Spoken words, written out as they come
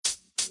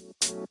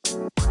If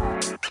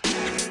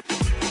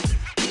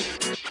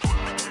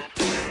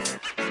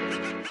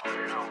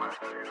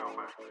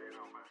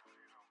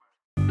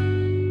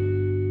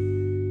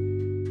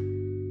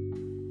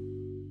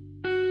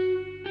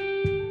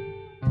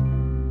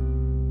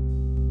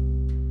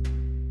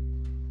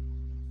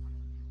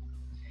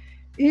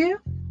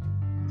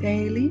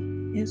daily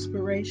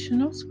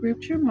inspirational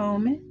scripture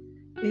moment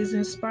is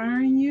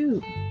inspiring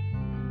you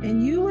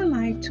and you would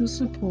like to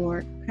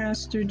support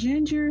Pastor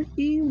Ginger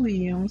E.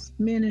 Williams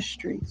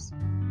Ministries,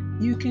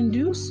 you can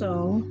do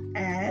so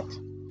at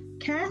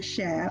Cash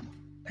App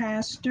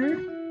Pastor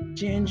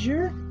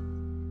Ginger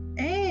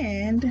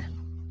and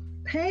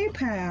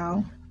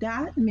PayPal.me/G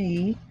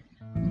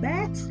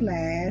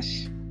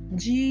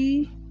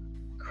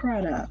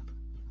Crudup.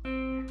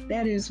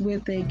 That is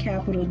with a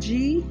capital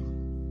G,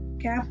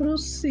 capital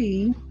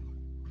C,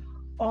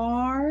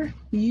 RUDUP.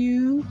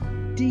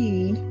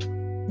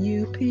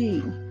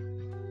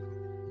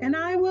 And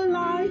I would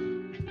like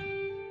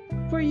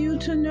for you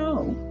to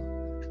know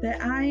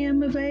that I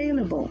am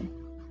available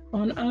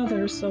on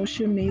other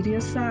social media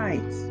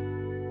sites,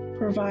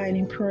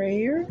 providing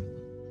prayer,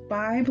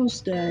 Bible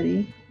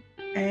study,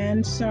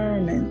 and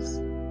sermons.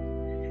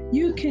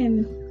 You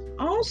can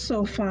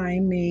also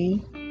find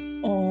me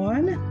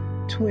on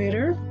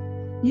Twitter,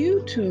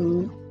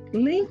 YouTube,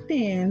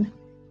 LinkedIn,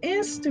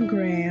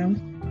 Instagram,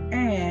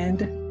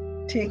 and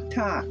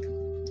TikTok.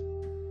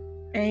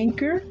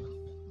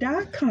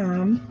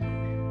 Anchor.com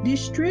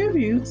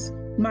distributes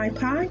my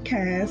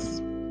podcasts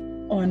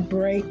on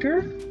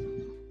Breaker,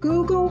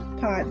 Google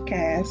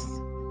Podcasts,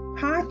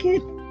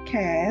 Pocket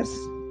Casts,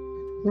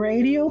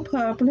 Radio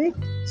Public,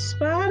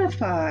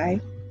 Spotify,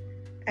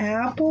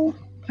 Apple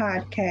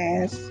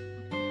Podcasts,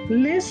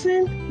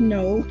 Listen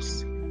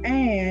Notes,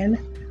 and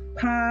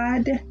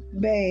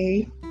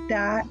Podbay.fm.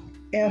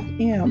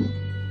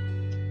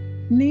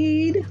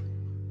 Need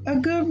a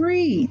good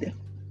read?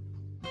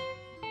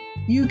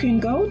 You can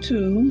go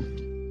to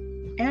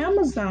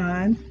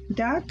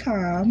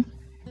Amazon.com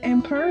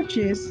and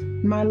purchase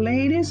my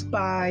latest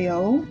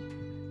bio,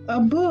 a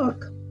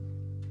book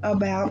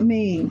about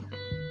me,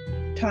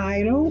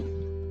 titled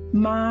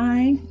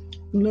My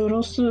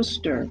Little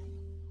Sister,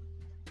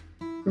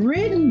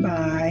 written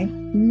by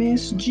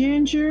Miss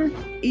Ginger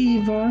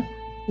Eva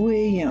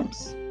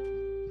Williams.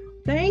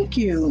 Thank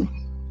you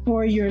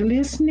for your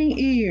listening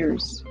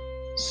ears,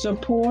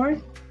 support,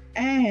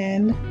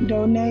 and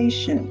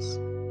donations.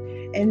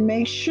 And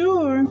make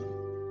sure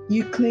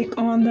you click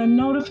on the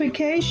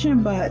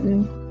notification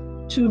button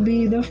to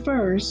be the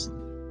first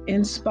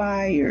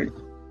inspired.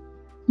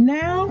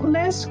 Now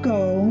let's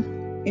go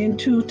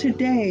into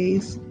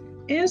today's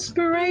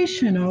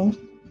inspirational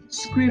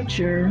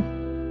scripture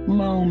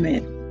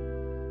moment.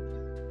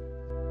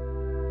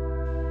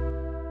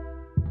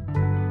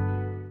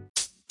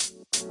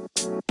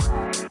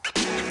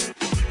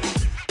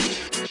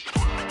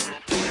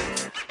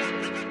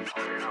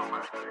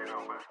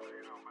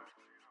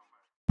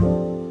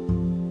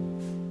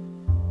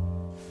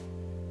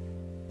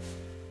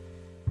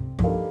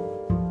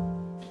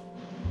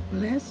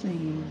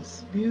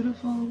 Blessings,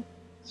 beautiful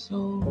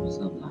souls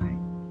of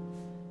light.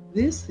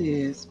 This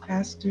is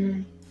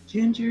Pastor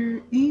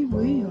Ginger E.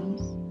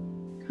 Williams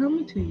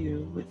coming to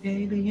you with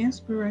daily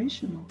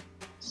inspirational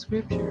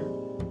scripture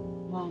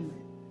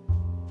moment.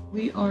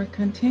 We are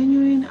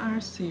continuing our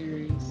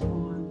series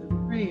on the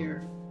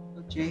prayer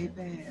of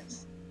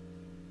Jabez,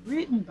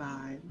 written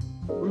by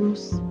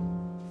Bruce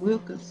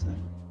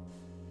Wilkinson.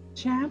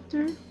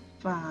 Chapter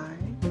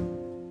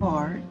 5,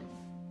 Part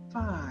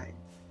 5.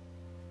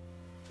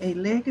 A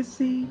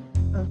Legacy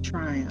of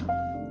Triumph.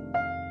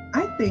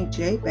 I think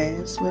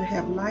Jabez would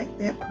have liked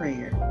that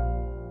prayer.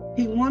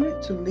 He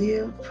wanted to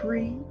live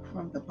free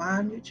from the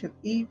bondage of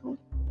evil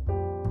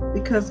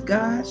because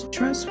God's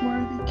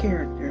trustworthy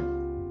character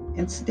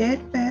and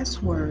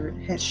steadfast word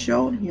had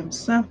showed him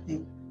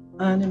something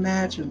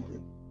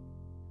unimaginably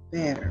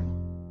better.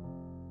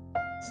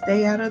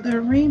 Stay out of the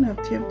arena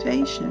of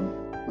temptation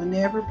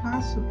whenever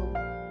possible,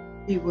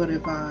 he would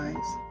advise,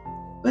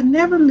 but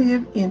never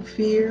live in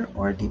fear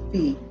or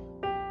defeat.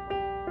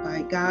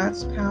 By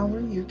God's power,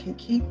 you can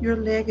keep your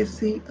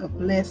legacy of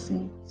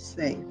blessing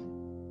safe.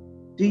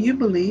 Do you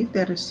believe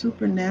that a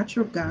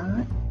supernatural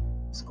God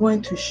is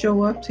going to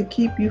show up to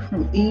keep you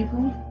from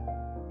evil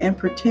and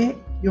protect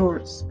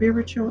your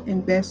spiritual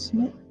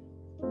investment?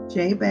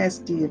 Jabez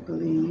did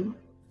believe,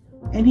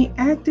 and he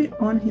acted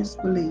on his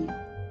belief.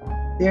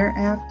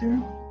 Thereafter,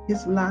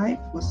 his life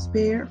was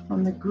spared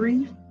from the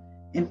grief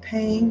and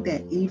pain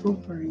that evil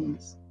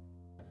brings.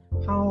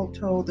 Paul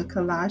told the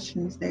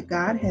Colossians that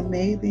God had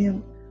made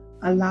them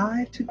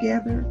alive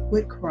together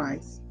with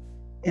Christ,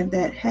 and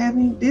that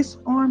having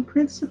disarmed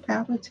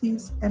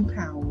principalities and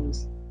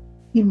powers,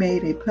 he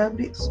made a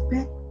public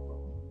spectacle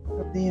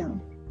of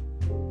them,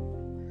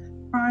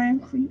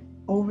 triumphing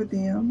over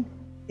them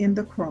in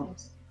the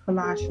cross.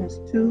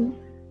 Colossians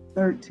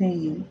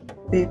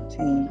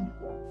 2:13-15.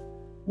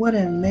 What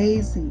an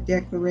amazing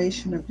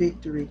declaration of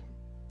victory.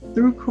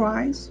 Through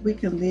Christ, we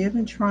can live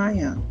in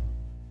triumph,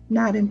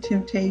 not in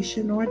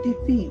temptation or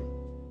defeat.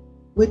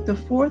 With the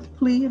fourth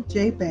plea of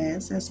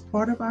Jabez as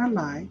part of our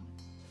life,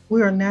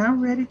 we are now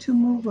ready to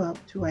move up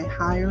to a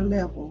higher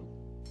level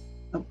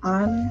of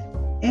honor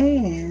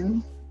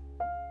and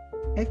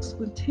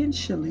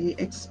exponentially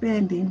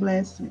expanding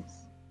blessings.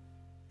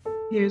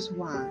 Here's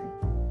why.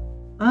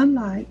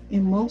 Unlike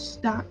in most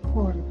stock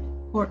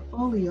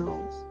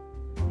portfolios,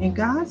 in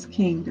God's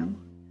kingdom,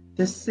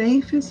 the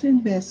safest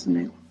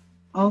investment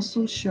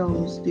also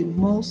shows the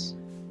most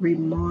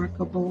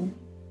remarkable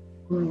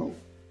growth.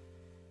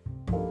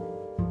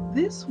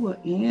 This will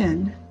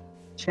end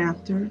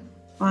chapter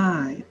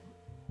 5.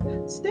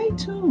 Stay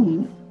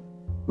tuned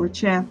for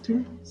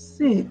chapter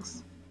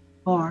 6,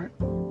 part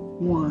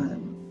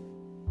 1.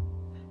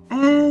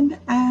 And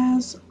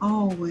as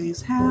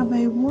always, have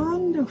a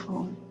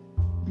wonderful,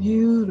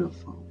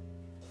 beautiful,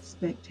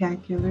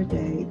 spectacular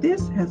day.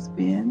 This has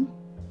been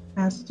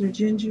Pastor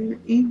Ginger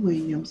E.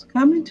 Williams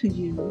coming to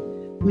you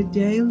with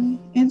daily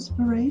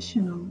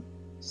inspirational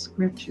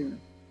scripture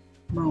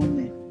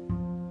moment.